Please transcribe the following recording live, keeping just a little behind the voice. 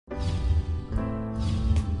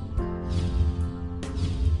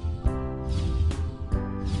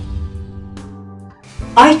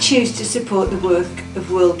I choose to support the work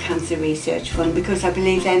of World Cancer Research Fund because I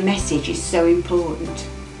believe their message is so important.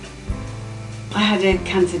 I had a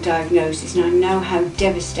cancer diagnosis and I know how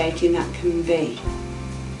devastating that can be.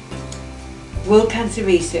 World Cancer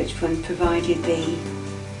Research Fund provided the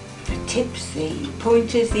tips, the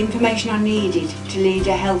pointers, the information I needed to lead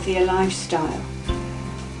a healthier lifestyle.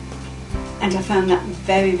 And I found that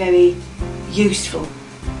very, very useful.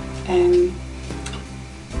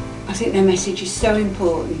 I think their message is so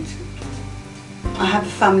important. I have a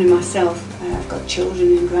family myself, I've got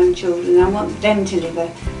children and grandchildren, and I want them to live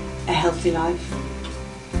a healthy life.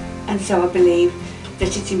 And so I believe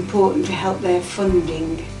that it's important to help their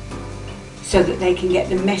funding so that they can get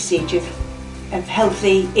the message of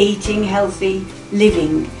healthy eating, healthy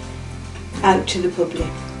living out to the public.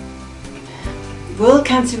 World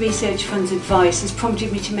Cancer Research Fund's advice has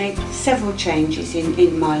prompted me to make several changes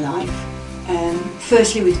in my life.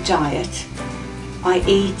 Firstly, with diet, I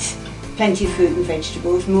eat plenty of fruit and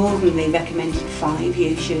vegetables, more than the recommended 5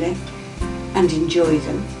 usually, and enjoy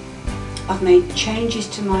them. I've made changes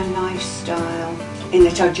to my lifestyle in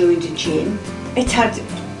that I joined a gym. It's had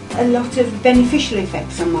a lot of beneficial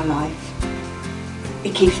effects on my life.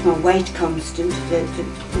 It keeps my weight constant.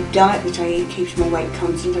 The diet that I eat keeps my weight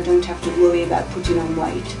constant. I don't have to worry about putting on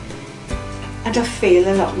weight. And I feel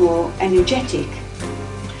a lot more energetic.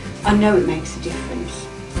 I know it makes a difference.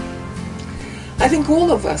 I think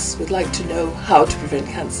all of us would like to know how to prevent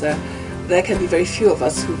cancer. There can be very few of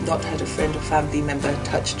us who've not had a friend or family member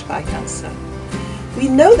touched by cancer. We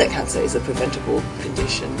know that cancer is a preventable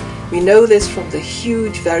condition. We know this from the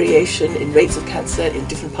huge variation in rates of cancer in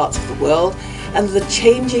different parts of the world and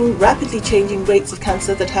the rapidly changing rates of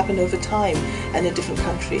cancer that happen over time and in different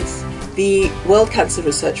countries. The World Cancer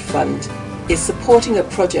Research Fund is supporting a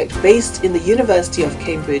project based in the University of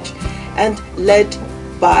Cambridge and led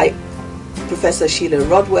by Professor Sheila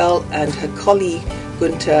Rodwell and her colleague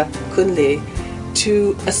Gunther Kunle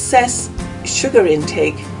to assess sugar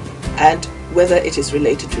intake and whether it is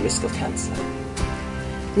related to risk of cancer.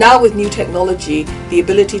 Now with new technology, the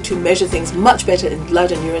ability to measure things much better in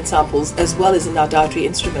blood and urine samples as well as in our dietary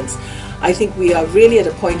instruments, I think we are really at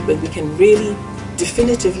a point when we can really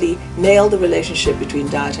definitively nail the relationship between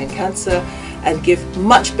diet and cancer and give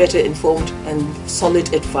much better informed and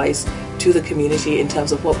solid advice to the community in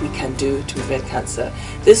terms of what we can do to prevent cancer.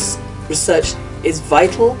 This research is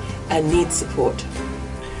vital and needs support.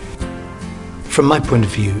 From my point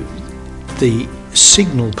of view, the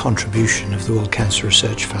signal contribution of the World Cancer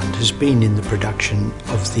Research Fund has been in the production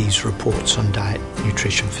of these reports on diet,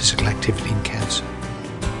 nutrition, physical activity and cancer.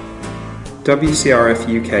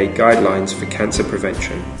 WCRF-UK Guidelines for Cancer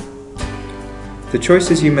Prevention. The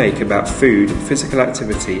choices you make about food, physical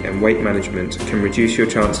activity and weight management can reduce your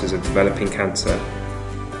chances of developing cancer.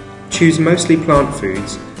 Choose mostly plant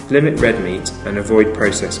foods, limit red meat and avoid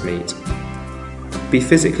processed meat. Be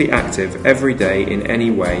physically active every day in any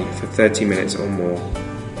way for 30 minutes or more.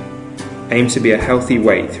 Aim to be a healthy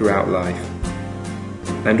weight throughout life.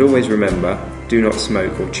 And always remember, do not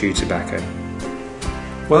smoke or chew tobacco.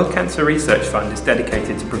 World Cancer Research Fund is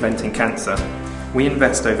dedicated to preventing cancer. We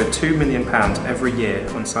invest over £2 million every year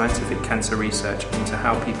on scientific cancer research into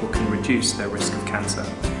how people can reduce their risk of cancer.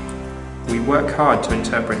 We work hard to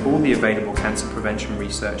interpret all the available cancer prevention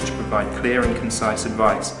research to provide clear and concise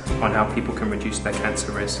advice on how people can reduce their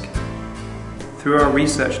cancer risk. Through our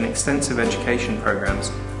research and extensive education programs,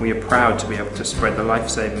 we are proud to be able to spread the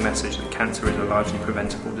life-saving message that cancer is a largely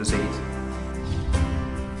preventable disease.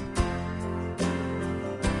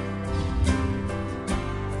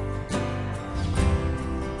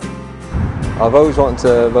 I've always wanted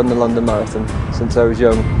to run the London Marathon since I was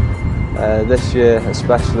young. This year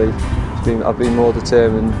especially, I've been more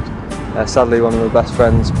determined. Sadly, one of my best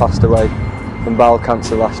friends passed away from bowel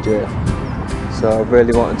cancer last year, so I've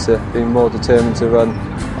really wanted to be more determined to run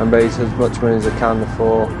and raise as much money as I can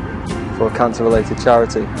for a cancer-related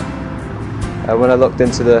charity. When I looked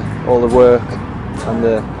into all the work and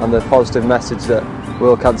the positive message that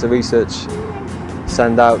World Cancer Research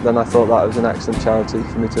send out, then I thought that was an excellent charity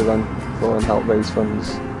for me to run for and help raise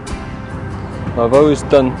funds. I've always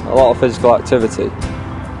done a lot of physical activity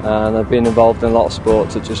and I've been involved in a lot of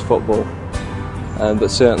sports such as football, but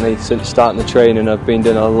certainly since starting the training I've been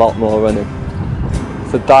doing a lot more running.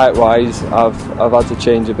 For diet wise, I've had to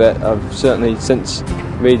change a bit. I've certainly, since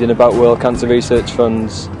reading about World Cancer Research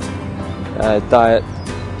Fund's diet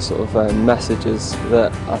sort of messages,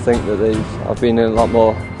 that I think that I've been in a lot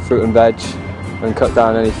more fruit and veg and cut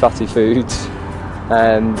down any fatty foods.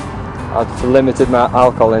 I've limited my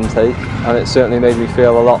alcohol intake and it certainly made me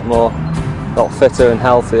feel a lot fitter and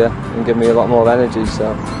healthier and give me a lot more energy,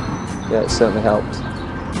 so yeah, it certainly helped.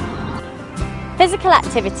 Physical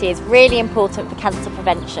activity is really important for cancer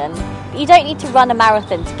prevention, but you don't need to run a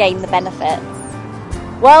marathon to gain the benefits.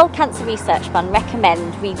 World Cancer Research Fund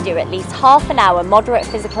recommend we do at least half an hour moderate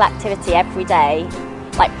physical activity every day,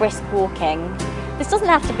 like brisk walking. This doesn't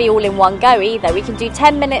have to be all in one go either. We can do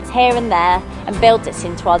 10 minutes here and there and build this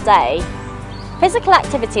into our day. Physical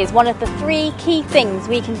activity is one of the 3 key things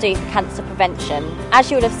we can do for cancer prevention, as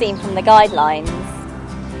you would have seen from the guidelines.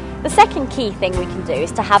 The second key thing we can do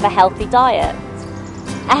is to have a healthy diet.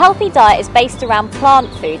 A healthy diet is based around plant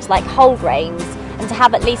foods like whole grains and to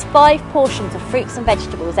have at least 5 portions of fruits and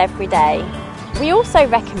vegetables every day. We also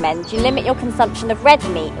recommend you limit your consumption of red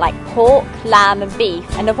meat like pork, lamb and beef,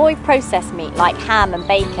 and avoid processed meat like ham and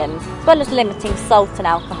bacon, as well as limiting salt and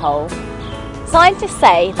alcohol. Scientists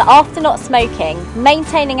say that after not smoking,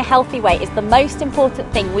 maintaining a healthy weight is the most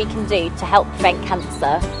important thing we can do to help prevent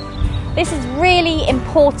cancer. This is really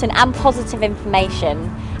important and positive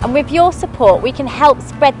information, and with your support we can help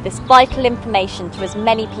spread this vital information to as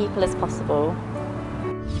many people as possible.